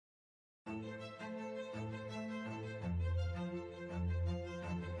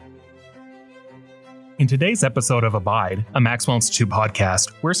In today's episode of Abide, a Maxwell Institute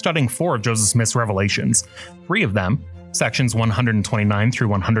podcast, we're studying 4 of Joseph Smith's revelations. 3 of them, sections 129 through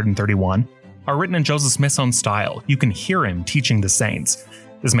 131, are written in Joseph Smith's own style. You can hear him teaching the saints.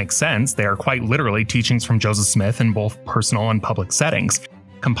 This makes sense. They are quite literally teachings from Joseph Smith in both personal and public settings,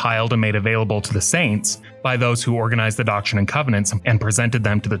 compiled and made available to the saints by those who organized the Doctrine and Covenants and presented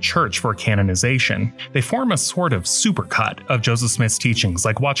them to the church for canonization. They form a sort of supercut of Joseph Smith's teachings,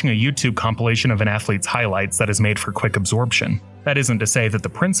 like watching a YouTube compilation of an athlete's highlights that is made for quick absorption. That isn't to say that the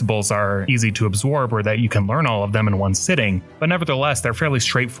principles are easy to absorb or that you can learn all of them in one sitting, but nevertheless, they're fairly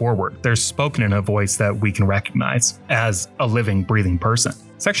straightforward. They're spoken in a voice that we can recognize as a living, breathing person.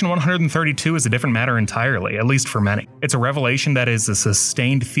 Section 132 is a different matter entirely, at least for many. It's a revelation that is a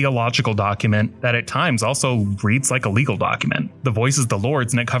sustained theological document that at times also reads like a legal document. The voice is the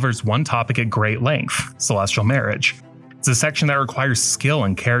Lord's, and it covers one topic at great length: celestial marriage. It's a section that requires skill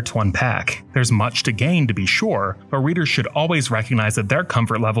and care to unpack. There's much to gain, to be sure, but readers should always recognize that their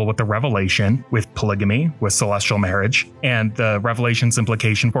comfort level with the revelation, with polygamy, with celestial marriage, and the revelation's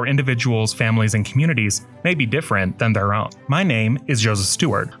implication for individuals, families, and communities may be different than their own. My name is Joseph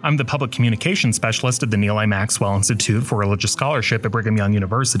Stewart. I'm the public communications specialist at the Neil A. Maxwell Institute for Religious Scholarship at Brigham Young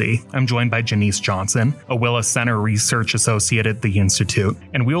University. I'm joined by Janice Johnson, a Willis Center Research Associate at the Institute,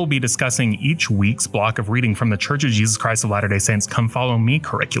 and we will be discussing each week's block of reading from the Church of Jesus Christ of Latter-day Saints Come Follow Me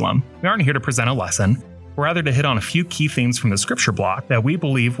curriculum. We aren't here to present a lesson, but rather to hit on a few key themes from the scripture block that we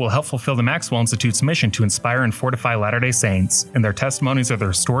believe will help fulfill the Maxwell Institute's mission to inspire and fortify Latter-day Saints in their testimonies of the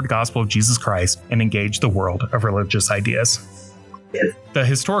restored gospel of Jesus Christ and engage the world of religious ideas. The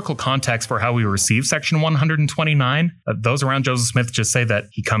historical context for how we receive section 129, those around Joseph Smith just say that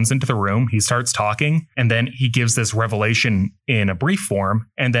he comes into the room, he starts talking, and then he gives this revelation in a brief form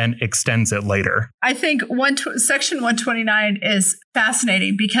and then extends it later. I think section 129 is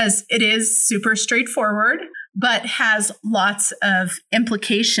fascinating because it is super straightforward, but has lots of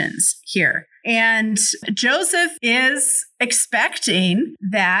implications here. And Joseph is expecting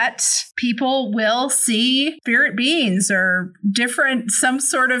that people will see spirit beings or some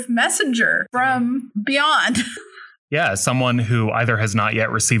sort of messenger from beyond. Yeah, someone who either has not yet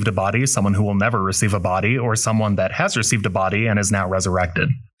received a body, someone who will never receive a body, or someone that has received a body and is now resurrected.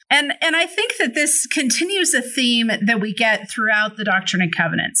 And I think that this continues a theme that we get throughout the Doctrine and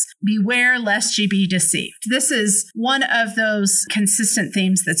Covenants. Beware lest ye be deceived. This is one of those consistent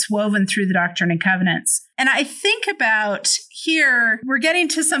themes that's woven through the Doctrine and Covenants. And I think about here, we're getting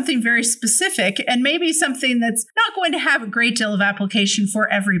to something very specific and maybe something that's not going to have a great deal of application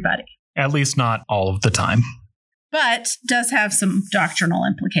for everybody. At least not all of the time. But does have some doctrinal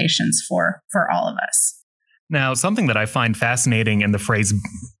implications for all of us. Now, something that I find fascinating in the phrase,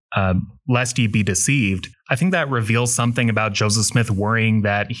 lest ye be deceived, I think that reveals something about Joseph Smith worrying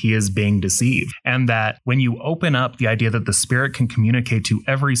that he is being deceived. And that when you open up the idea that the Spirit can communicate to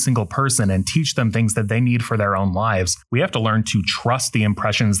every single person and teach them things that they need for their own lives, we have to learn to trust the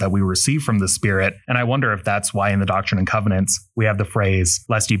impressions that we receive from the Spirit. And I wonder if that's why in the Doctrine and Covenants, we have the phrase,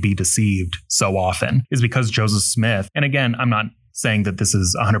 lest ye be deceived so often, is because Joseph Smith, and again, I'm not saying that this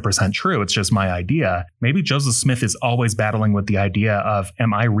is 100% true, it's just my idea. Maybe Joseph Smith is always battling with the idea of,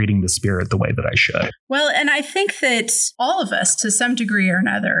 am I reading the Spirit the way that I should? Well, and I think that all of us, to some degree or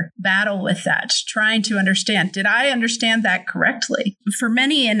another, battle with that, trying to understand, did I understand that correctly? For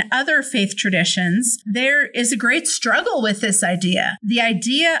many in other faith traditions, there is a great struggle with this idea. The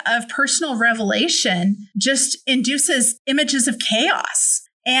idea of personal revelation just induces images of chaos.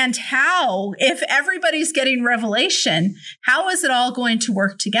 And how, if everybody's getting revelation, how is it all going to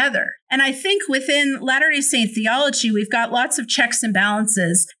work together? And I think within Latter-day Saint theology, we've got lots of checks and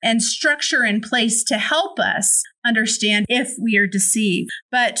balances and structure in place to help us understand if we are deceived.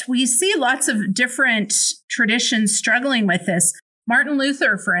 But we see lots of different traditions struggling with this. Martin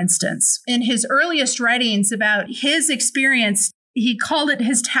Luther, for instance, in his earliest writings about his experience, he called it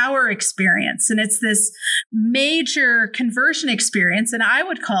his tower experience. And it's this major conversion experience. And I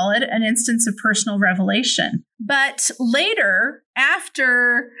would call it an instance of personal revelation. But later,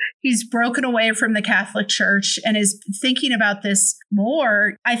 after he's broken away from the Catholic Church and is thinking about this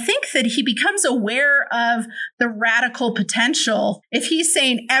more, I think that he becomes aware of the radical potential. If he's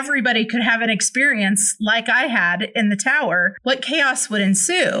saying everybody could have an experience like I had in the tower, what chaos would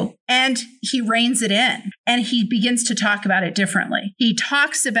ensue? And he reins it in and he begins to talk about it differently. He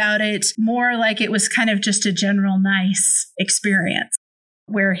talks about it more like it was kind of just a general nice experience,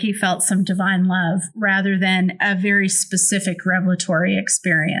 where he felt some divine love rather than a very specific revelatory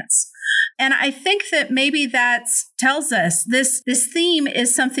experience. And I think that maybe that tells us this theme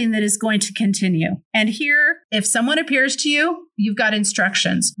is something that is going to continue. And here, if someone appears to you, you've got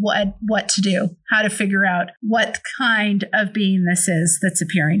instructions, what to do, how to figure out what kind of being this is that's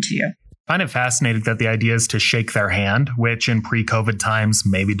appearing to you. I find it fascinating that the idea is to shake their hand, which in pre-COVID times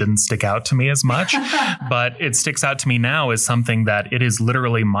maybe didn't stick out to me as much, but it sticks out to me now as something that it is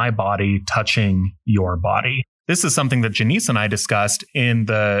literally my body touching your body. This is something that Janice and I discussed in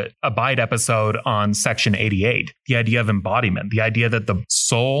the Abide episode on section 88, the idea of embodiment, the idea that the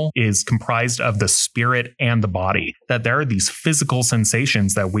soul is comprised of the spirit and the body, that there are these physical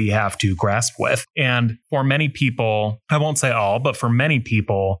sensations that we have to grasp with. And for many people, I won't say all, but for many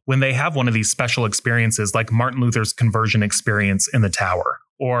people, when they have one of these special experiences like Martin Luther's conversion experience in the Tower,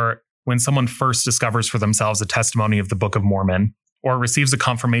 or when someone first discovers for themselves a testimony of the Book of Mormon, or receives a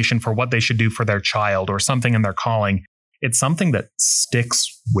confirmation for what they should do for their child or something in their calling, it's something that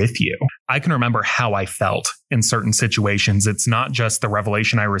sticks with you. I can remember how I felt in certain situations. It's not just the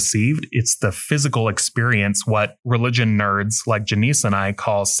revelation I received, it's the physical experience, what religion nerds like Janice and I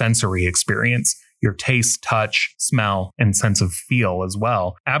call sensory experience. Your taste, touch, smell, and sense of feel as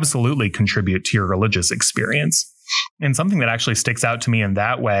well absolutely contribute to your religious experience. And something that actually sticks out to me in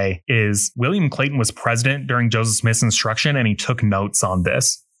that way is William Clayton was president during Joseph Smith's instruction, and he took notes on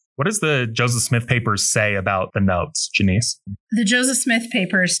this. What does the Joseph Smith papers say about the notes, Janice? The Joseph Smith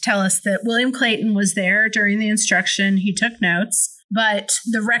papers tell us that William Clayton was there during the instruction. He took notes, but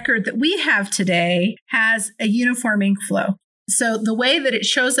the record that we have today has a uniforming flow. So the way that it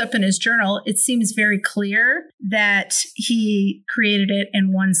shows up in his journal, it seems very clear that he created it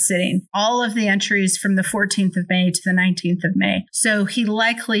in one sitting. All of the entries from the 14th of May to the 19th of May. So he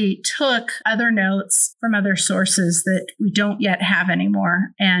likely took other notes from other sources that we don't yet have anymore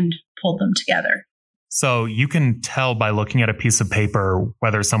and pulled them together. So you can tell by looking at a piece of paper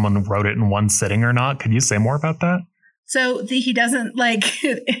whether someone wrote it in one sitting or not. Could you say more about that? So he doesn't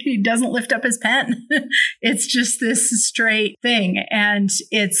lift up his pen. It's just this straight thing. And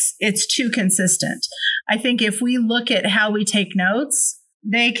it's too consistent. I think if we look at how we take notes,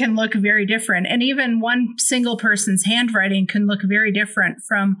 they can look very different. And even one single person's handwriting can look very different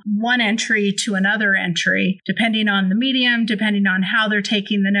from one entry to another entry, depending on the medium, depending on how they're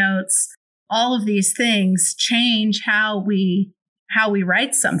taking the notes. All of these things change how we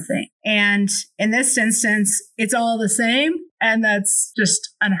write something. And in this instance, it's all the same. And that's just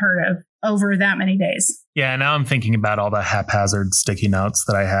unheard of over that many days. Yeah, now I'm thinking about all the haphazard sticky notes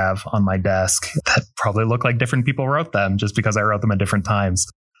that I have on my desk that probably look like different people wrote them just because I wrote them at different times.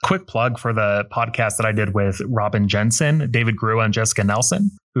 Quick plug for the podcast that I did with Robin Jensen, David Grua, and Jessica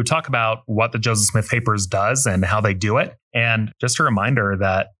Nelson, who talk about what the Joseph Smith Papers does and how they do it. And just a reminder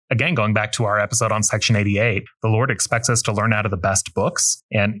that, again, going back to our episode on Section 88, the Lord expects us to learn out of the best books,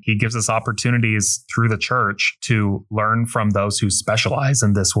 and he gives us opportunities through the church to learn from those who specialize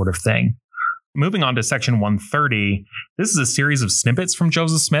in this sort of thing. Moving on to Section 130, this is a series of snippets from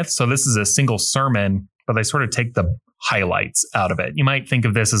Joseph Smith. So this is a single sermon, but they sort of take the highlights out of it. You might think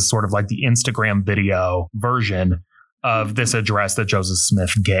of this as sort of like the Instagram video version of this address that Joseph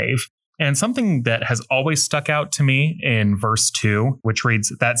Smith gave. And something that has always stuck out to me in verse 2, which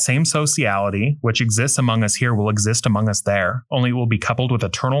reads, "That same sociality which exists among us here will exist among us there, only it will be coupled with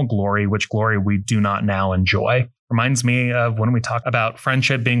eternal glory, which glory we do not now enjoy." Reminds me of when we talk about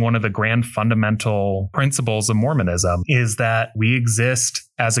friendship being one of the grand fundamental principles of Mormonism, is that we exist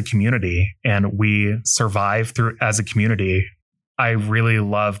as a community and we survive through as a community. I really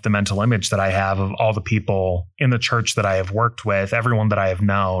love the mental image that I have of all the people in the church that I have worked with, everyone that I have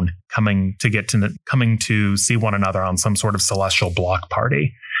known, coming to see one another on some sort of celestial block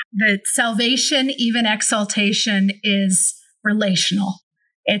party. That salvation, even exaltation, is relational.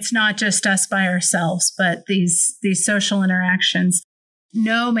 It's not just us by ourselves, but these social interactions.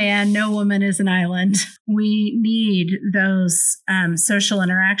 No man, no woman is an island. We need those social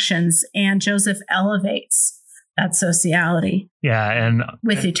interactions, and Joseph elevates that sociality. Yeah, and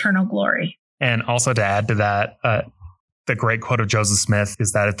with eternal glory. And also to add to that, the great quote of Joseph Smith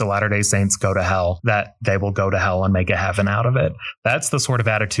is that if the Latter-day Saints go to hell, that they will go to hell and make a heaven out of it. That's the sort of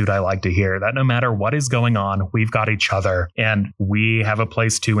attitude I like to hear, that no matter what is going on, we've got each other and we have a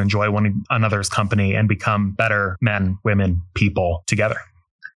place to enjoy one another's company and become better men, women, people together.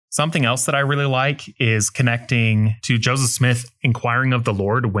 Something else that I really like is connecting to Joseph Smith inquiring of the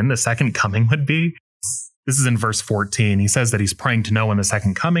Lord when the second coming would be. This is in verse 14. He says that he's praying to know when the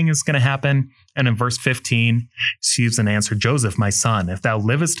second coming is going to happen. And in verse 15, he receives an answer, "Joseph, my son, if thou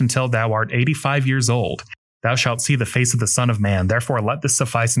livest until thou art 85 years old, thou shalt see the face of the Son of Man. Therefore, let this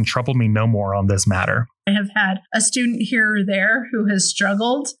suffice and trouble me no more on this matter." I have had a student here or there who has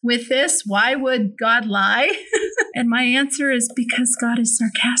struggled with this. Why would God lie? And my answer is because God is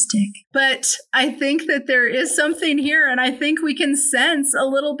sarcastic. But I think that there is something here, and I think we can sense a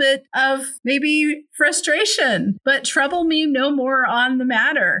little bit of maybe frustration, but trouble me no more on the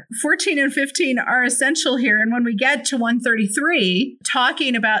matter. 14 and 15 are essential here. And when we get to 133,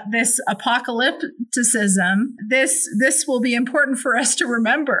 talking about this apocalypticism, this will be important for us to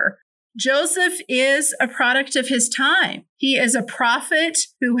remember. Joseph is a product of his time. He is a prophet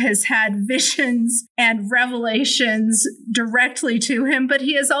who has had visions and revelations directly to him, but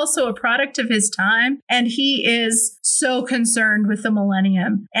he is also a product of his time. And he is so concerned with the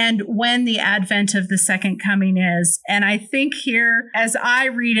millennium and when the advent of the second coming is. And I think here, as I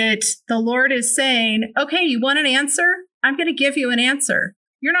read it, the Lord is saying, okay, you want an answer? I'm going to give you an answer.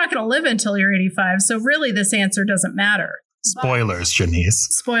 You're not going to live until you're 85. So really, this answer doesn't matter. Spoilers, Janice.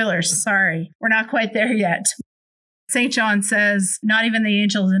 Spoilers, sorry. We're not quite there yet. St. John says, not even the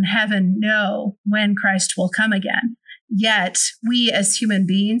angels in heaven know when Christ will come again. Yet, we as human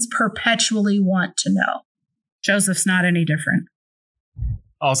beings perpetually want to know. Joseph's not any different.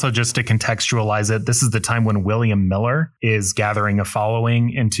 Also, just to contextualize it, this is the time when William Miller is gathering a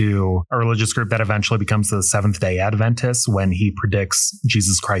following into a religious group that eventually becomes the Seventh-day Adventists when he predicts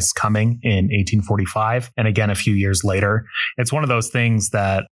Jesus Christ's coming in 1845. And again, a few years later, it's one of those things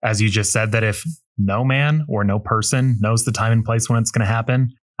that, as you just said, that if no man or no person knows the time and place when it's going to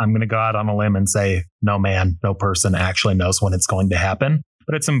happen, I'm going to go out on a limb and say no man, no person actually knows when it's going to happen.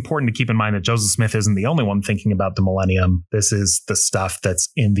 But it's important to keep in mind that Joseph Smith isn't the only one thinking about the millennium. This is the stuff that's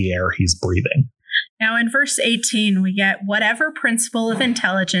in the air he's breathing. Now in verse 18, we get whatever principle of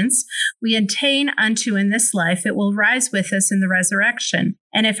intelligence we attain unto in this life, it will rise with us in the resurrection.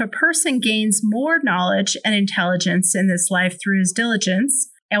 And if a person gains more knowledge and intelligence in this life through his diligence,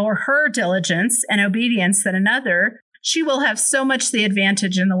 or her diligence and obedience than another, she will have so much the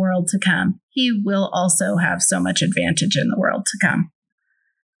advantage in the world to come. He will also have so much advantage in the world to come.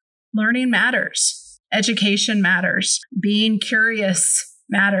 Learning matters. Education matters. Being curious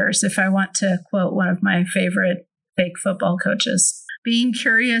matters, if I want to quote one of my favorite fake football coaches. Being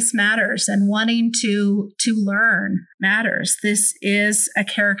curious matters, and wanting to learn matters. This is a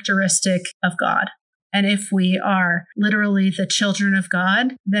characteristic of God. And if we are literally the children of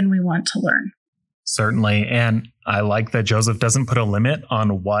God, then we want to learn. Certainly. And I like that Joseph doesn't put a limit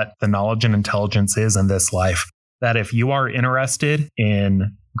on what the knowledge and intelligence is in this life. That if you are interested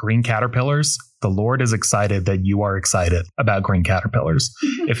in green caterpillars, the Lord is excited that you are excited about green caterpillars.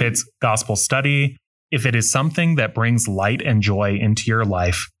 If it's gospel study, if it is something that brings light and joy into your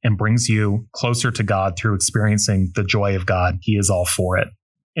life and brings you closer to God through experiencing the joy of God, he is all for it.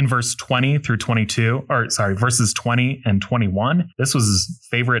 In verses 20 and 21, this was his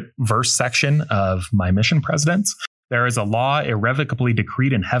favorite verse section of my mission presidents. There is a law irrevocably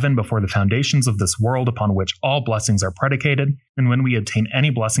decreed in heaven before the foundations of this world upon which all blessings are predicated. And when we obtain any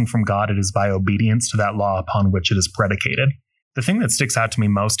blessing from God, it is by obedience to that law upon which it is predicated. The thing that sticks out to me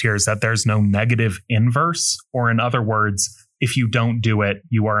most here is that there's no negative inverse, or in other words, if you don't do it,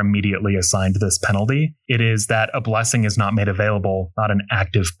 you are immediately assigned this penalty. It is that a blessing is not made available, not an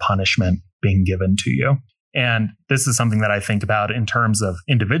active punishment being given to you. And this is something that I think about in terms of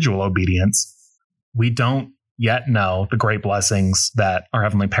individual obedience. We don't yet know the great blessings that our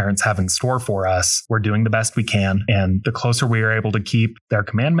heavenly parents have in store for us. We're doing the best we can. And the closer we are able to keep their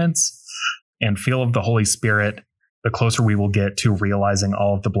commandments and feel of the Holy Spirit, the closer we will get to realizing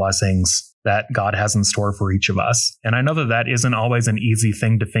all of the blessings that God has in store for each of us. And I know that that isn't always an easy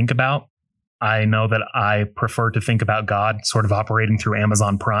thing to think about. I know that I prefer to think about God sort of operating through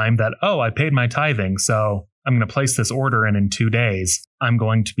Amazon Prime, that, oh, I paid my tithing, so I'm going to place this order in 2 days. I'm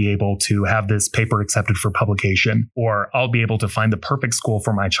going to be able to have this paper accepted for publication, or I'll be able to find the perfect school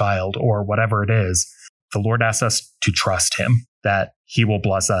for my child, or whatever it is. The Lord asks us to trust him, that he will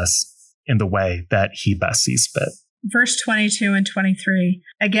bless us in the way that he best sees fit. Verse 22 and 23,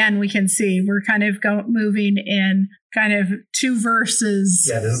 again, we can see we're kind of moving in kind of 2 verses.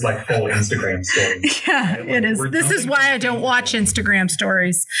 Yeah, this is like full Instagram stories. Yeah, right? it is. This is why I don't watch Instagram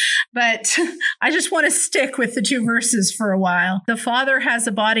stories. But I just want to stick with the 2 verses for a while. The Father has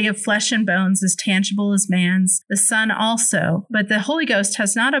a body of flesh and bones as tangible as man's, the Son also. But the Holy Ghost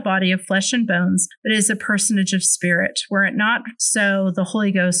has not a body of flesh and bones, but is a personage of spirit. Were it not so, the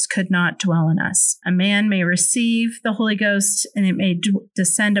Holy Ghost could not dwell in us. A man may receive the Holy Ghost, and it may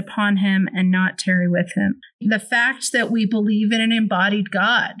descend upon him and not tarry with him. The fact that we believe in an embodied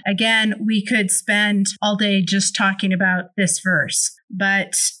God. Again, we could spend all day just talking about this verse.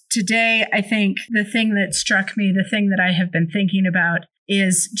 But today, I think the thing that struck me, the thing that I have been thinking about,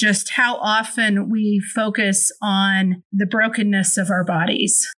 is just how often we focus on the brokenness of our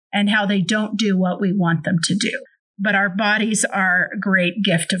bodies and how they don't do what we want them to do. But our bodies are a great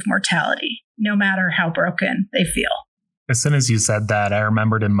gift of mortality, no matter how broken they feel. As soon as you said that, I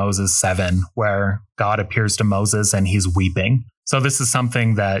remembered in Moses 7, where God appears to Moses and he's weeping. So this is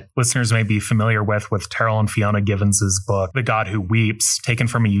something that listeners may be familiar with Terrell and Fiona Givens' book, The God Who Weeps, taken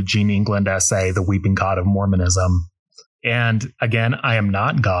from a Eugene England essay, The Weeping God of Mormonism. And again, I am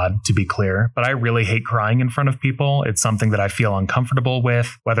not God, to be clear, but I really hate crying in front of people. It's something that I feel uncomfortable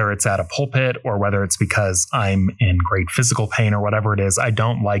with, whether it's at a pulpit or whether it's because I'm in great physical pain or whatever it is. I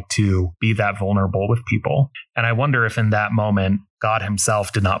don't like to be that vulnerable with people. And I wonder if in that moment, God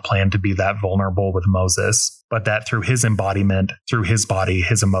himself did not plan to be that vulnerable with Moses, but that through his embodiment, through his body,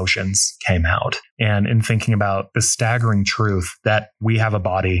 his emotions came out. And in thinking about the staggering truth that we have a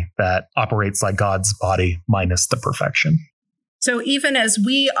body that operates like God's body minus the perfection. So even as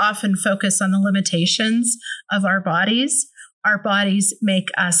we often focus on the limitations of our bodies make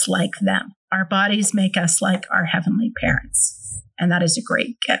us like them. Our bodies make us like our heavenly parents. And that is a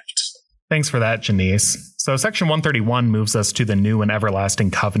great gift. Thanks for that, Janice. So section 131 moves us to the new and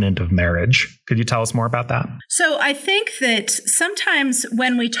everlasting covenant of marriage. Could you tell us more about that? So I think that sometimes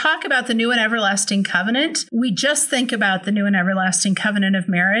when we talk about the new and everlasting covenant, we just think about the new and everlasting covenant of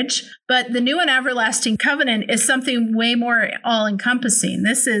marriage. But the new and everlasting covenant is something way more all-encompassing.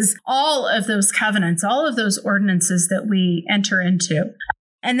 This is all of those covenants, all of those ordinances that we enter into.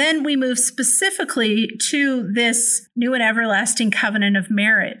 And then we move specifically to this new and everlasting covenant of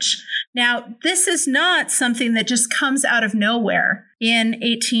marriage. Now, this is not something that just comes out of nowhere in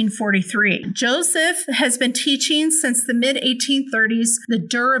 1843. Joseph has been teaching since the mid-1830s the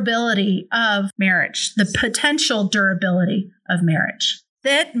durability of marriage, the potential durability of marriage.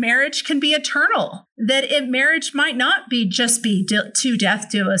 That marriage can be eternal, that marriage might not be just be to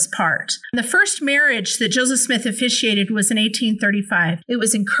death do us part. The first marriage that Joseph Smith officiated was in 1835. It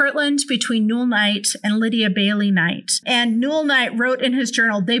was in Kirtland between Newell Knight and Lydia Bailey Knight. And Newell Knight wrote in his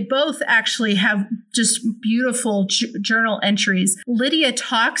journal, they both actually have just beautiful journal entries. Lydia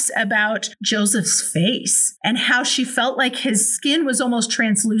talks about Joseph's face and how she felt like his skin was almost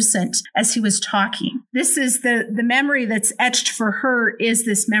translucent as he was talking. This is the memory that's etched for her is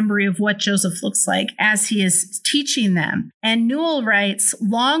this memory of what Joseph looks like as he is teaching them. And Newell writes,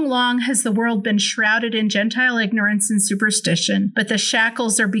 long, long has the world been shrouded in Gentile ignorance and superstition, but the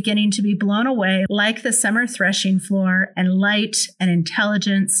shackles are beginning to be blown away like the summer threshing floor, and light and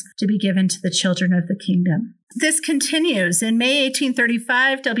intelligence to be given to the children of the kingdom. This continues. In May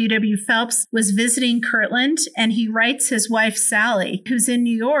 1835, W.W. Phelps was visiting Kirtland, and he writes his wife, Sally, who's in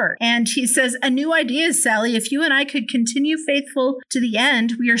New York. And he says, a new idea, Sally. If you and I could continue faithful to the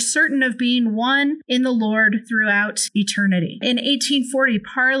end, we are certain of being one in the Lord throughout eternity. In 1840,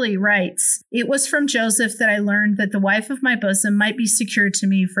 Parley writes, it was from Joseph that I learned that the wife of my bosom might be secured to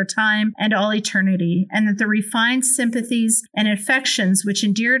me for time and all eternity, and that the refined sympathies and affections which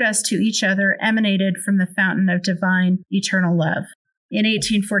endeared us to each other emanated from the fountain of divine eternal love. In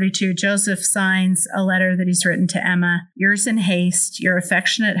 1842, Joseph signs a letter that he's written to Emma, yours in haste, your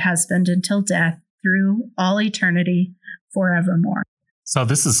affectionate husband until death, through all eternity, forevermore. So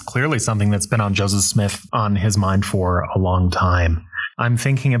this is clearly something that's been on Joseph Smith on his mind for a long time. I'm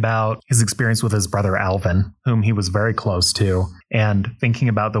thinking about his experience with his brother Alvin, whom he was very close to, and thinking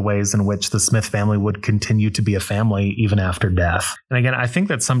about the ways in which the Smith family would continue to be a family even after death. And again, I think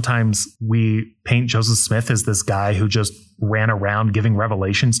that sometimes we paint Joseph Smith as this guy who just ran around giving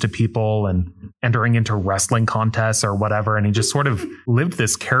revelations to people and entering into wrestling contests or whatever, and he just sort of lived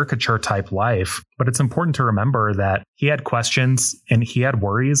this caricature type life. But it's important to remember that he had questions and he had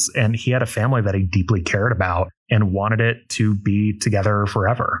worries and he had a family that he deeply cared about and wanted it to be together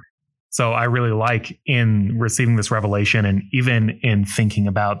forever. So I really like in receiving this revelation and even in thinking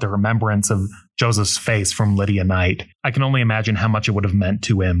about the remembrance of Joseph's face from Lydia Knight, I can only imagine how much it would have meant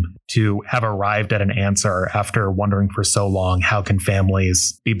to him to have arrived at an answer after wondering for so long, how can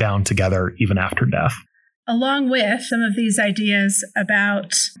families be bound together even after death? Along with some of these ideas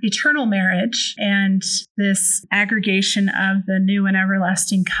about eternal marriage and this aggregation of the new and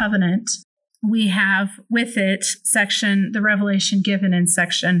everlasting covenant, we have with it the revelation given in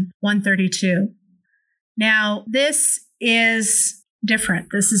section 132. Now, this is different.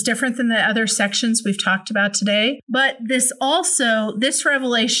 This is different than the other sections we've talked about today, but this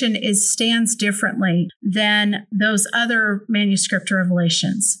revelation stands differently than those other manuscript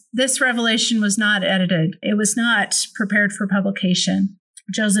revelations. This revelation was not edited. It was not prepared for publication.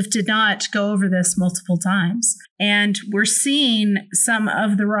 Joseph did not go over this multiple times. And we're seeing some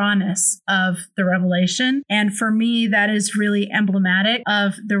of the rawness of the revelation. And for me, that is really emblematic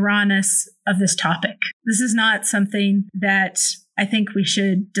of the rawness of this topic. This is not something that I think we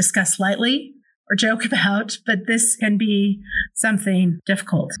should discuss lightly or joke about, but this can be something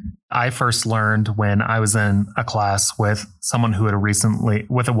difficult. I first learned when I was in a class with a woman who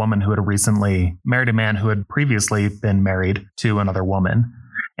had recently married a man who had previously been married to another woman.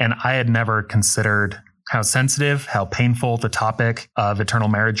 And I had never considered how sensitive, how painful the topic of eternal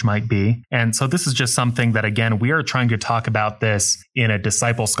marriage might be. And so this is just something that, again, we are trying to talk about this in a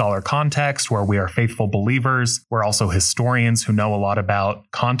disciple scholar context where we are faithful believers. We're also historians who know a lot about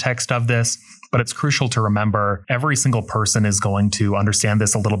context of this. But it's crucial to remember every single person is going to understand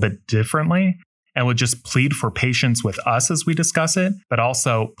this a little bit differently, and would just plead for patience with us as we discuss it, but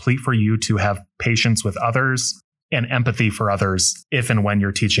also plead for you to have patience with others and empathy for others if and when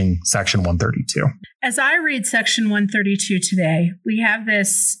you're teaching section 132. As I read section 132 today, we have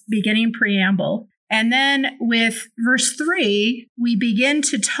this beginning preamble. And then with verse 3, we begin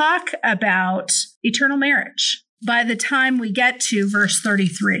to talk about eternal marriage. By the time we get to verse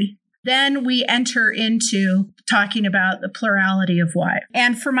 33, then we enter into talking about the plurality of wives.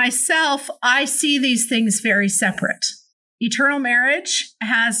 And for myself, I see these things very separate. Eternal marriage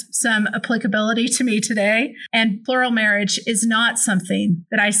has some applicability to me today, and plural marriage is not something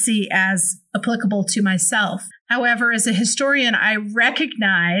that I see as applicable to myself. However, as a historian, I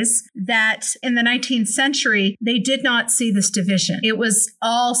recognize that in the 19th century, they did not see this division. It was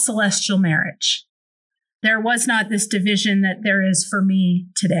all celestial marriage. There was not this division that there is for me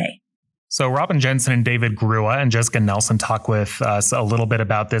today. So Robin Jensen and David Grua and Jessica Nelson talk with us a little bit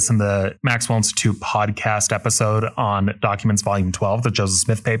about this in the Maxwell Institute podcast episode on Documents Volume 12, the Joseph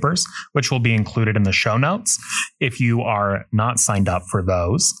Smith papers, which will be included in the show notes. If you are not signed up for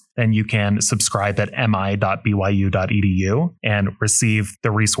those, then you can subscribe at mi.byu.edu and receive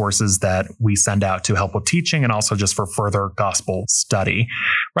the resources that we send out to help with teaching and also just for further gospel study.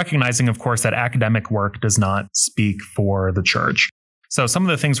 Recognizing, of course, that academic work does not speak for the church. So some of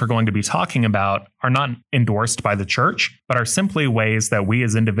the things we're going to be talking about are not endorsed by the church, but are simply ways that we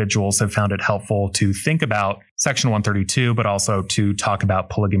as individuals have found it helpful to think about section 132, but also to talk about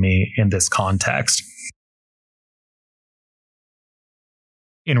polygamy in this context.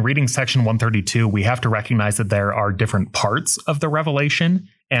 In reading section 132, we have to recognize that there are different parts of the revelation,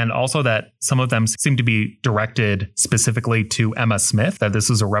 and also that some of them seem to be directed specifically to Emma Smith, that this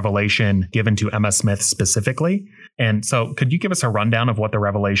is a revelation given to Emma Smith specifically. And so could you give us a rundown of what the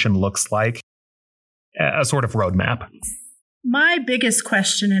revelation looks like, a sort of roadmap? My biggest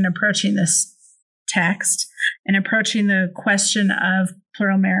question in approaching this text and approaching the question of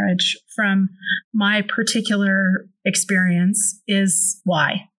plural marriage from my particular experience is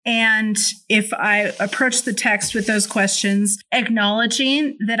why. And if I approach the text with those questions,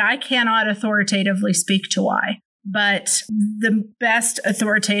 acknowledging that I cannot authoritatively speak to why, but the best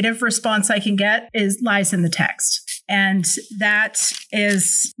authoritative response I can get lies in the text. And that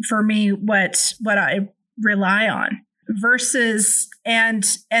is, for me, what I rely on. Verses and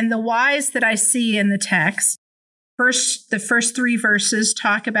the whys that I see in the text. First, the first three verses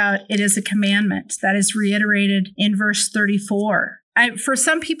talk about it is a commandment that is reiterated in verse 34. For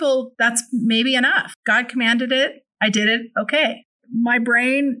some people, that's maybe enough. God commanded it. I did it. Okay. My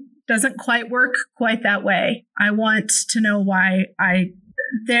brain doesn't quite work quite that way. I want to know why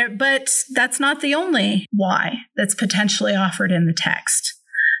but that's not the only why that's potentially offered in the text.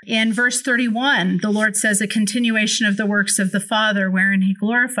 In verse 31, the Lord says, a continuation of the works of the Father wherein he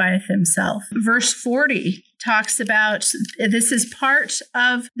glorifieth himself. Verse 40 talks about this is part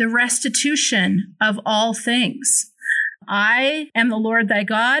of the restitution of all things. I am the Lord thy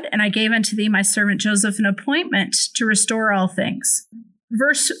God, and I gave unto thee my servant Joseph an appointment to restore all things.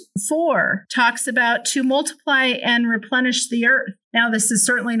 Verse 4 talks about to multiply and replenish the earth. Now, this is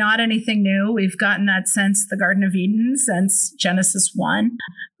certainly not anything new. We've gotten that since the Garden of Eden, since Genesis 1.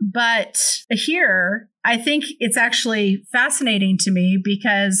 But here, I think it's actually fascinating to me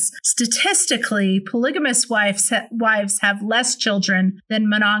because statistically, polygamous wives have less children than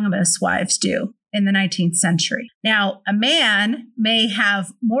monogamous wives do in the 19th century. Now, a man may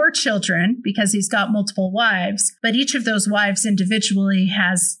have more children because he's got multiple wives, but each of those wives individually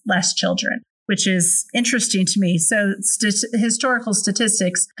has less children, which is interesting to me. So historical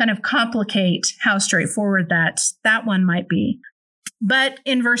statistics kind of complicate how straightforward that one might be. But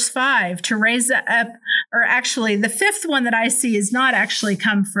in verse 5, to raise up, or actually the fifth one that I see is not actually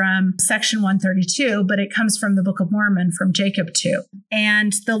come from section 132, but it comes from the Book of Mormon, from Jacob 2.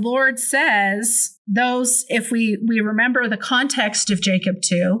 And the Lord says, if we remember the context of Jacob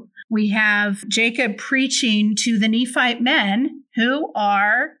 2, we have Jacob preaching to the Nephite men who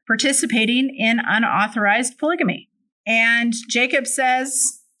are participating in unauthorized polygamy. And Jacob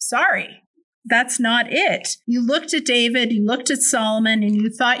says, sorry. That's not it. You looked at David, you looked at Solomon, and you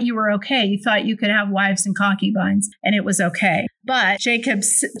thought you were okay. You thought you could have wives and concubines, and it was okay. But Jacob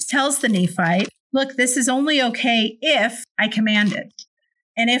tells the Nephite, look, this is only okay if I command it.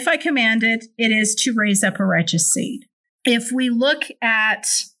 And if I command it, it is to raise up a righteous seed. If we look at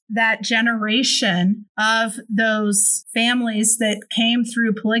that generation of those families that came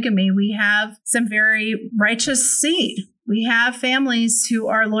through polygamy, we have some very righteous seed. We have families who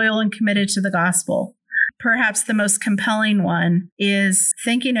are loyal and committed to the gospel. Perhaps the most compelling one is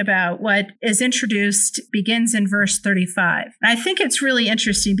thinking about what is introduced, begins in verse 35. And I think it's really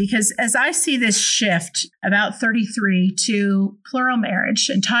interesting because as I see this shift about 33 to plural marriage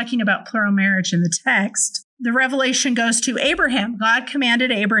and talking about plural marriage in the text, the revelation goes to Abraham. God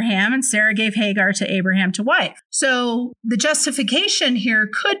commanded Abraham, and Sarah gave Hagar to Abraham to wife. So the justification here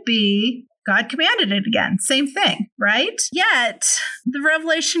could be God commanded it again. Same thing, right? Yet the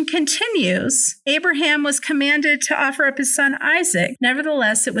revelation continues. Abraham was commanded to offer up his son Isaac.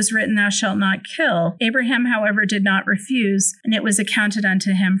 Nevertheless, it was written, thou shalt not kill. Abraham, however, did not refuse, and it was accounted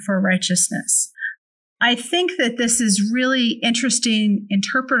unto him for righteousness. I think that this is really interesting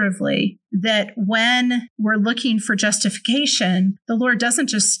interpretively, that when we're looking for justification, the Lord doesn't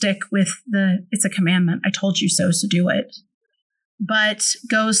just stick with it's a commandment, I told you so do it, but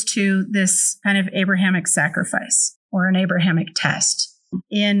goes to this kind of Abrahamic sacrifice or an Abrahamic test.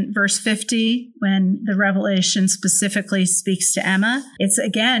 In verse 50, when the revelation specifically speaks to Emma, it's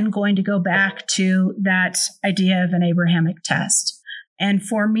again going to go back to that idea of an Abrahamic test. And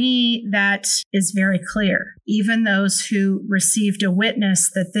for me, that is very clear. Even those who received a witness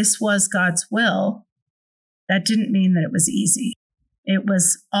that this was God's will, that didn't mean that it was easy. It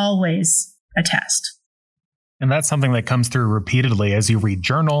was always a test. And that's something that comes through repeatedly as you read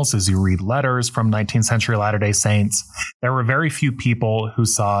journals, as you read letters from 19th century Latter-day Saints. There were very few people who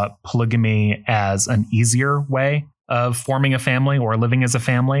saw polygamy as an easier way of forming a family or living as a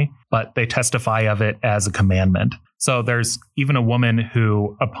family, but they testify of it as a commandment. So there's even a woman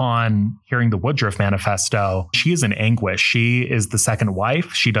who, upon hearing the Woodruff Manifesto, she is in anguish. She is the second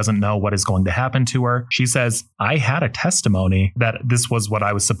wife. She doesn't know what is going to happen to her. She says, I had a testimony that this was what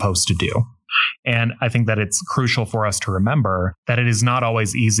I was supposed to do. And I think that it's crucial for us to remember that it is not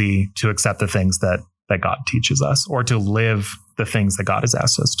always easy to accept the things that God teaches us or to live the things that God has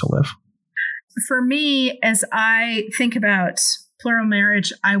asked us to live. For me, as I think about plural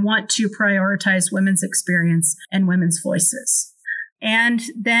marriage, I want to prioritize women's experience and women's voices. And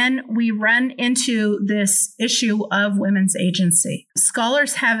then we run into this issue of women's agency.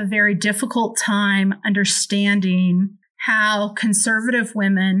 Scholars have a very difficult time understanding how conservative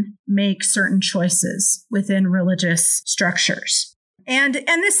women make certain choices within religious structures. And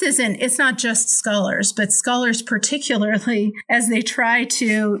it's not just scholars, but scholars particularly as they try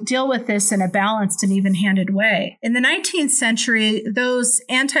to deal with this in a balanced and even-handed way. In the 19th century, those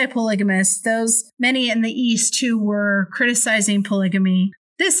anti-polygamists, those many in the East who were criticizing polygamy,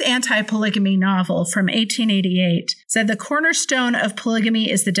 this anti-polygamy novel from 1888 said the cornerstone of polygamy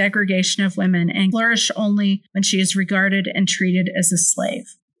is the degradation of women and flourish only when she is regarded and treated as a slave.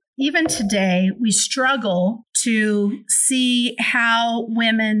 Even today, we struggle to see how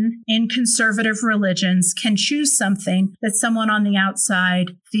women in conservative religions can choose something that someone on the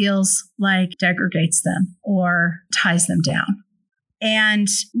outside feels like degrades them or ties them down. And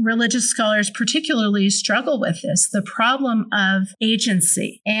religious scholars particularly struggle with this, the problem of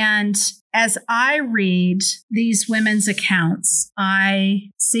agency. And as I read these women's accounts, I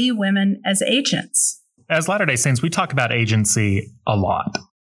see women as agents. As Latter-day Saints, we talk about agency a lot.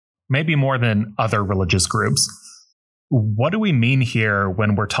 Maybe more than other religious groups. What do we mean here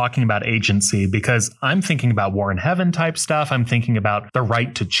when we're talking about agency? Because I'm thinking about war in heaven type stuff. I'm thinking about the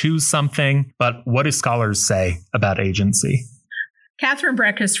right to choose something. But what do scholars say about agency? Catherine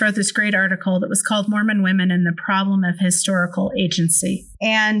Breckus wrote this great article that was called Mormon Women and the Problem of Historical Agency.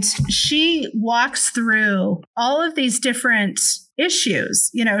 And she walks through all of these different issues.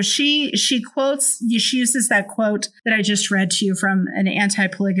 You know, she uses that quote that I just read to you from an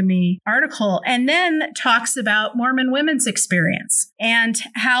anti-polygamy article, and then talks about Mormon women's experience and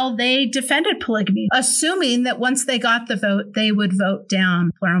how they defended polygamy, assuming that once they got the vote, they would vote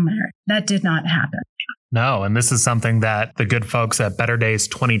down plural marriage. That did not happen. No, and this is something that the good folks at Better Days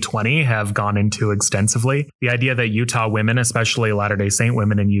 2020 have gone into extensively. The idea that Utah women, especially Latter-day Saint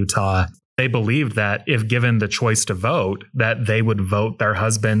women in Utah, they believed that if given the choice to vote, that they would vote their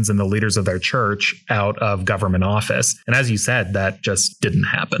husbands and the leaders of their church out of government office. And as you said, that just didn't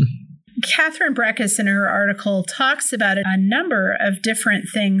happen. Catherine Breckus in her article talks about a number of different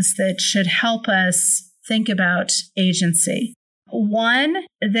things that should help us think about agency. One,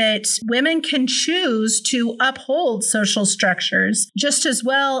 that women can choose to uphold social structures just as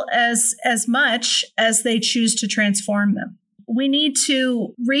well as much as they choose to transform them. We need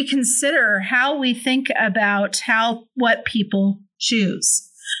to reconsider how we think about what people choose.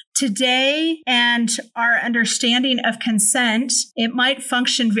 Today, and our understanding of consent, it might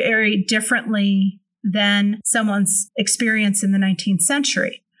function very differently than someone's experience in the 19th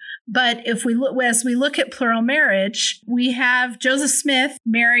century. But as we look at plural marriage, we have Joseph Smith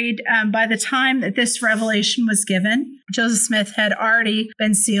married by the time that this revelation was given. Joseph Smith had already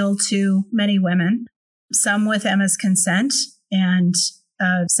been sealed to many women, some with Emma's consent, and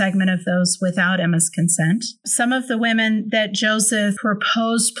a segment of those without Emma's consent. Some of the women that Joseph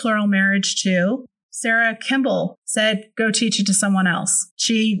proposed plural marriage to, Sarah Kimball said, go teach it to someone else.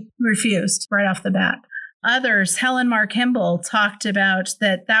 She refused right off the bat. Others, Helen Mar Kimball, talked about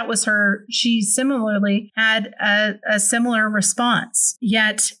that was her. She similarly had a similar response.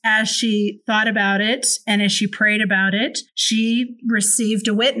 Yet, as she thought about it and as she prayed about it, she received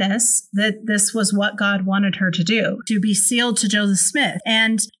a witness that this was what God wanted her to do, to be sealed to Joseph Smith.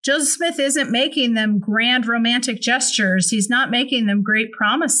 And Joseph Smith isn't making them grand romantic gestures. He's not making them great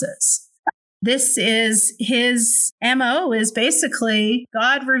promises. This is his MO, is basically,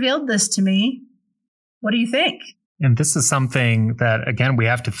 God revealed this to me. What do you think? And this is something that, again, we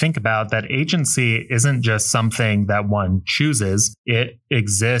have to think about, that agency isn't just something that one chooses. It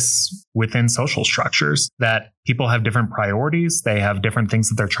exists within social structures, that people have different priorities. They have different things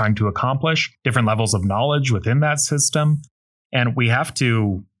that they're trying to accomplish, different levels of knowledge within that system. And we have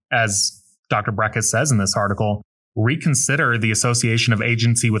to, as Dr. Breckus says in this article, reconsider the association of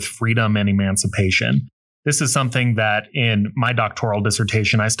agency with freedom and emancipation. This is something that in my doctoral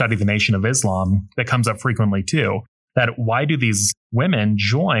dissertation, I study the Nation of Islam, that comes up frequently too. That why do these women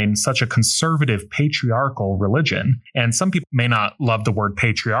join such a conservative patriarchal religion? And some people may not love the word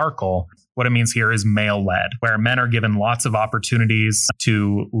patriarchal. What it means here is male-led, where men are given lots of opportunities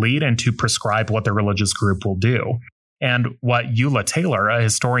to lead and to prescribe what their religious group will do. And what Eula Taylor, a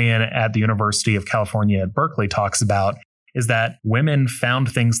historian at the University of California at Berkeley, talks about is that women found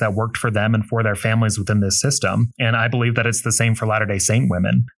things that worked for them and for their families within this system. And I believe that it's the same for Latter-day Saint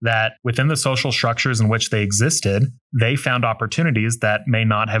women, that within the social structures in which they existed, they found opportunities that may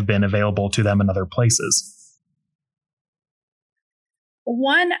not have been available to them in other places.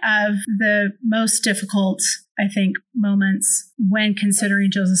 One of the most difficult, I think, moments when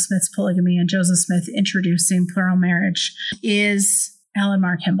considering Joseph Smith's polygamy and Joseph Smith introducing plural marriage is Helen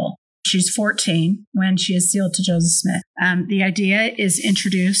Mar Kimball. She's 14 when she is sealed to Joseph Smith. The idea is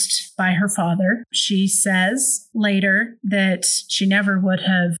introduced by her father. She says later that she never would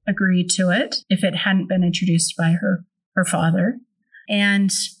have agreed to it if it hadn't been introduced by her father.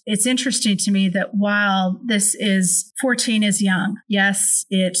 And it's interesting to me that while 14 is young, yes,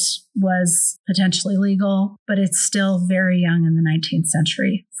 it was potentially legal, but it's still very young in the 19th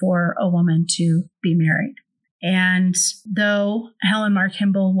century for a woman to be married. And though Helen Mar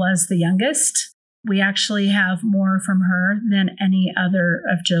Kimball was the youngest, we actually have more from her than any other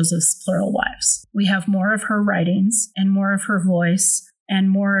of Joseph's plural wives. We have more of her writings and more of her voice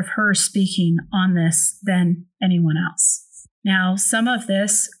and more of her speaking on this than anyone else. Now, some of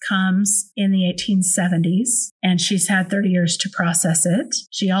this comes in the 1870s, and she's had 30 years to process it.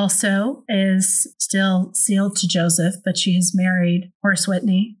 She also is still sealed to Joseph, but she has married Horace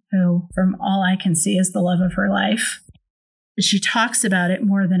Whitney, who, from all I can see, is the love of her life. She talks about it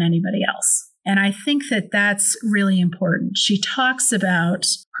more than anybody else. And I think that that's really important. She talks about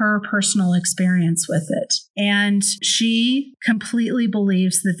her personal experience with it, and she completely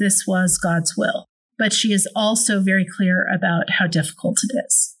believes that this was God's will. But she is also very clear about how difficult it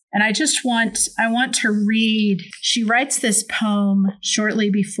is. And I want to read, she writes this poem shortly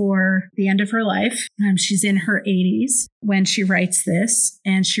before the end of her life. She's in her 80s when she writes this,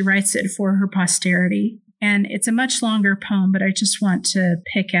 and she writes it for her posterity. And it's a much longer poem, but I just want to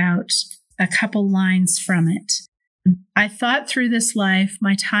pick out a couple lines from it. I thought through this life,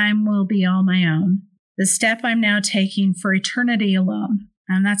 my time will be all my own. The step I'm now taking for eternity alone.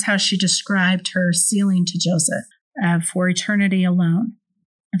 And that's how she described her sealing to Joseph, for eternity alone.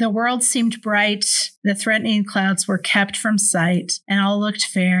 The world seemed bright, the threatening clouds were kept from sight, and all looked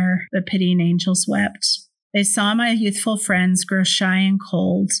fair, the pitying angels wept. They saw my youthful friends grow shy and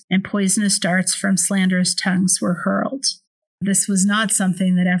cold, and poisonous darts from slanderous tongues were hurled. This was not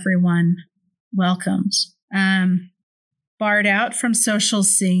something that everyone welcomed. Barred out from social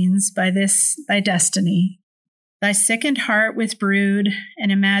scenes by thy destiny, thy sickened heart with brood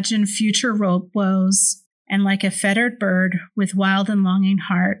and imagined future woes, and like a fettered bird with wild and longing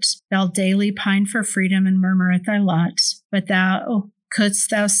heart, thou daily pine for freedom and murmur at thy lot, but couldst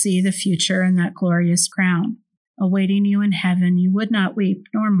thou see the future and that glorious crown awaiting you in heaven, you would not weep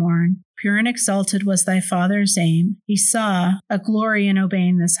nor mourn. Pure and exalted was thy Father's aim. He saw a glory in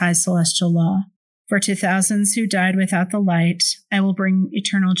obeying this high celestial law. For to thousands who died without the light, I will bring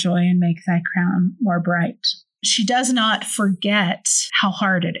eternal joy and make thy crown more bright. She does not forget how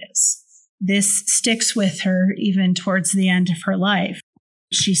hard it is. This sticks with her even towards the end of her life.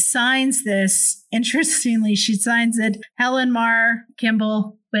 She signs this, interestingly, she signs it Helen Mar,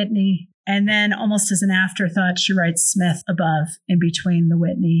 Kimball, Whitney, and then almost as an afterthought, she writes Smith above in between the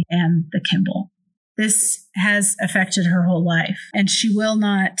Whitney and the Kimball. This has affected her whole life, and she will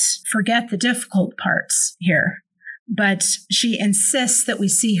not forget the difficult parts here, but she insists that we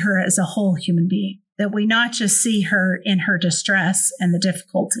see her as a whole human being, that we not just see her in her distress and the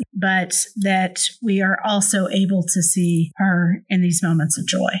difficulty, but that we are also able to see her in these moments of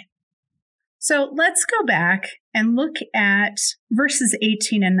joy. So let's go back and look at verses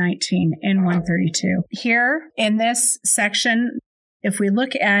 18 and 19 in 132. Here in this section, if we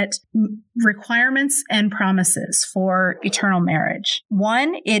look at requirements and promises for eternal marriage,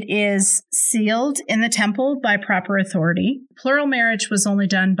 one, it is sealed in the temple by proper authority. Plural marriage was only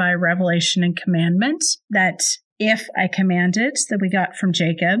done by revelation and commandment, that if I commanded, that we got from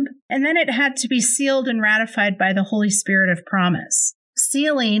Jacob. And then it had to be sealed and ratified by the Holy Spirit of promise.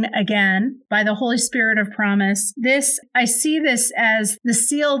 Sealing, again, by the Holy Spirit of promise. I see this as the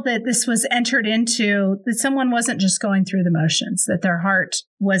seal that this was entered into, that someone wasn't just going through the motions, that their heart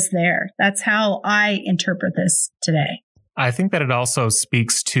was there. That's how I interpret this today. I think that it also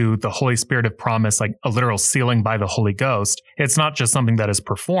speaks to the Holy Spirit of promise, like a literal sealing by the Holy Ghost. It's not just something that is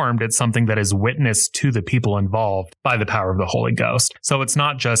performed, it's something that is witnessed to the people involved by the power of the Holy Ghost. So it's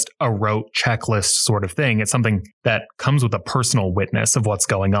not just a rote checklist sort of thing. It's something that comes with a personal witness of what's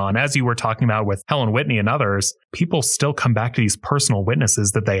going on. As you were talking about with Helen Whitney and others, people still come back to these personal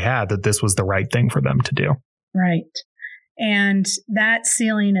witnesses that they had, that this was the right thing for them to do. Right. And that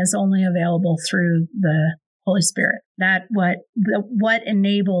sealing is only available through the Holy Spirit. That what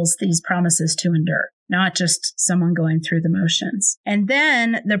enables these promises to endure, not just someone going through the motions. And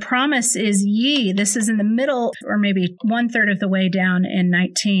then the promise is ye. This is in the middle, or maybe 1/3 of the way down in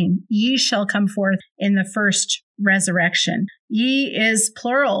 19. Ye shall come forth in the first resurrection. Ye is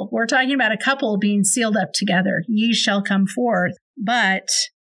plural. We're talking about a couple being sealed up together. Ye shall come forth, but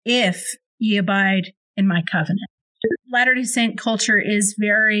if ye abide in my covenant. Latter-day Saint culture is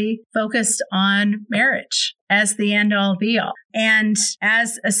very focused on marriage as the end-all be-all. And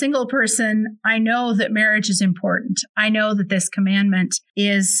as a single person, I know that marriage is important. I know that this commandment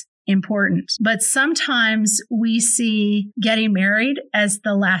is important. But sometimes we see getting married as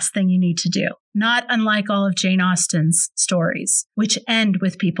the last thing you need to do, not unlike all of Jane Austen's stories, which end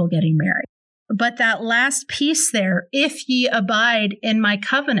with people getting married. But that last piece there, if ye abide in my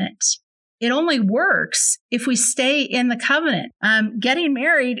covenant, it only works if we stay in the covenant. Getting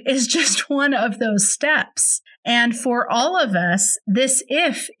married is just one of those steps. And for all of us, this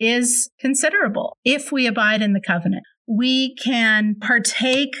if is considerable. If we abide in the covenant, we can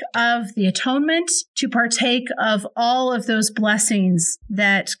partake of the atonement, to partake of all of those blessings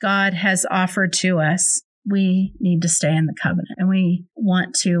that God has offered to us. We need to stay in the covenant, and we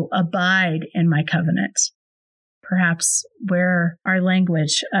want to abide in my covenant. Perhaps where our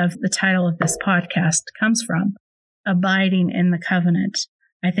language of the title of this podcast comes from, abiding in the covenant.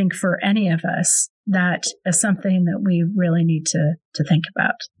 I think for any of us, that is something that we really need to think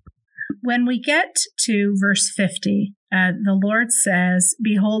about. When we get to verse 50, the Lord says,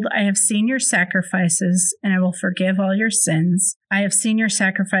 behold, I have seen your sacrifices, and I will forgive all your sins. I have seen your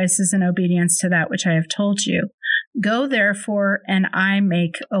sacrifices in obedience to that which I have told you. Go therefore, and I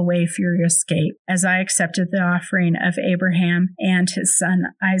make a way for your escape, as I accepted the offering of Abraham and his son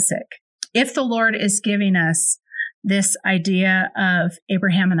Isaac. If the Lord is giving us this idea of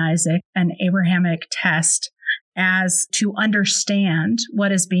Abraham and Isaac, an Abrahamic test, as to understand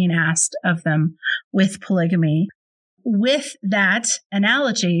what is being asked of them with polygamy, with that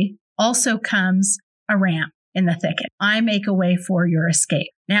analogy also comes a ram in the thicket. I make a way for your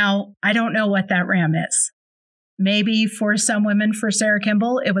escape. Now, I don't know what that ram is. Maybe for some women, for Sarah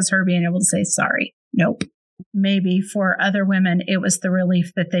Kimball, it was her being able to say sorry. Nope. Maybe for other women, it was the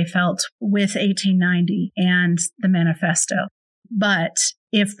relief that they felt with 1890 and the manifesto. But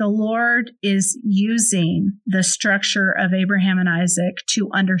if the Lord is using the structure of Abraham and Isaac to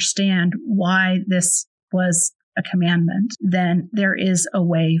understand why this was a commandment, then there is a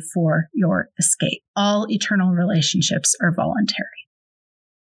way for your escape. All eternal relationships are voluntary.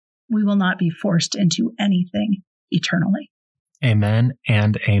 We will not be forced into anything eternally. Amen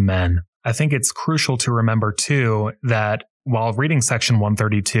and amen. I think it's crucial to remember, too, that while reading section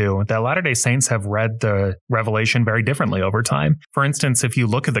 132, that Latter-day Saints have read the Revelation very differently over time. For instance, if you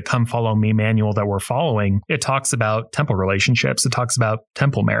look at the Come Follow Me manual that we're following, it talks about temple relationships. It talks about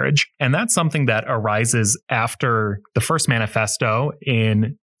temple marriage. And that's something that arises after the first manifesto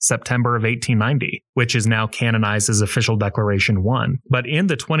in September of 1890, which is now canonized as Official Declaration 1. But in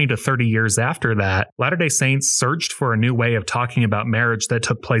the 20 to 30 years after that, Latter-day Saints searched for a new way of talking about marriage that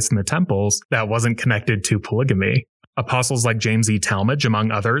took place in the temples that wasn't connected to polygamy. Apostles like James E. Talmage, among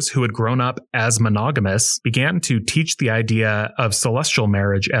others, who had grown up as monogamous, began to teach the idea of celestial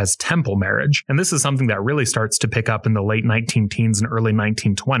marriage as temple marriage. And this is something that really starts to pick up in the late 19-teens and early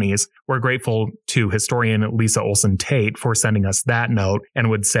 1920s. We're grateful to historian Lisa Olson Tate for sending us that note and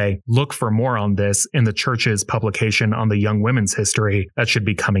would say, look for more on this in the church's publication on the young women's history that should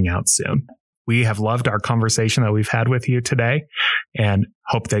be coming out soon. We have loved our conversation that we've had with you today and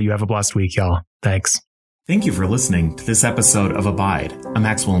hope that you have a blessed week, y'all. Thanks. Thank you for listening to this episode of Abide, a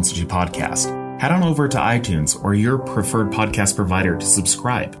Maxwell Institute podcast. Head on over to iTunes or your preferred podcast provider to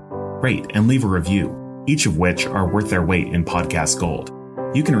subscribe, rate, and leave a review, each of which are worth their weight in podcast gold.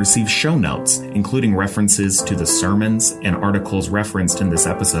 You can receive show notes, including references to the sermons and articles referenced in this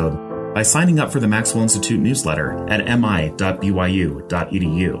episode, by signing up for the Maxwell Institute newsletter at mi.byu.edu.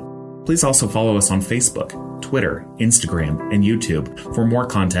 Please also follow us on Facebook, Twitter, Instagram, and YouTube for more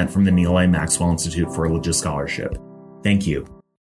content from the Neil A. Maxwell Institute for Religious Scholarship. Thank you.